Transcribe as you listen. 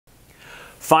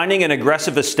Finding an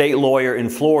aggressive estate lawyer in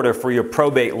Florida for your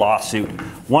probate lawsuit.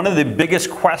 One of the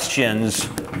biggest questions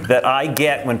that I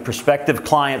get when prospective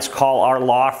clients call our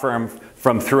law firm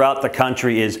from throughout the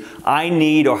country is, I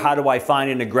need, or how do I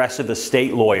find an aggressive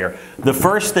estate lawyer? The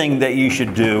first thing that you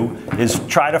should do is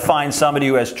try to find somebody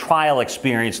who has trial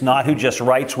experience, not who just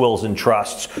writes wills and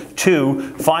trusts.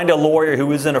 2, find a lawyer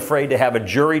who isn't afraid to have a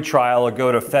jury trial or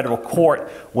go to federal court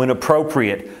when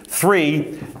appropriate.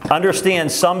 3,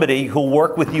 understand somebody who'll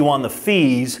work with you on the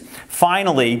fees.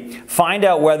 Finally, find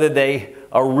out whether they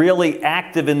are really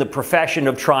active in the profession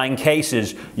of trying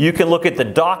cases. You can look at the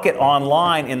docket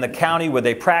online in the county where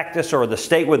they practice or the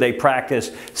state where they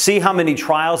practice, see how many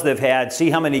trials they've had, see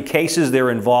how many cases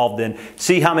they're involved in,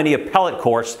 see how many appellate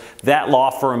courts that law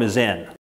firm is in.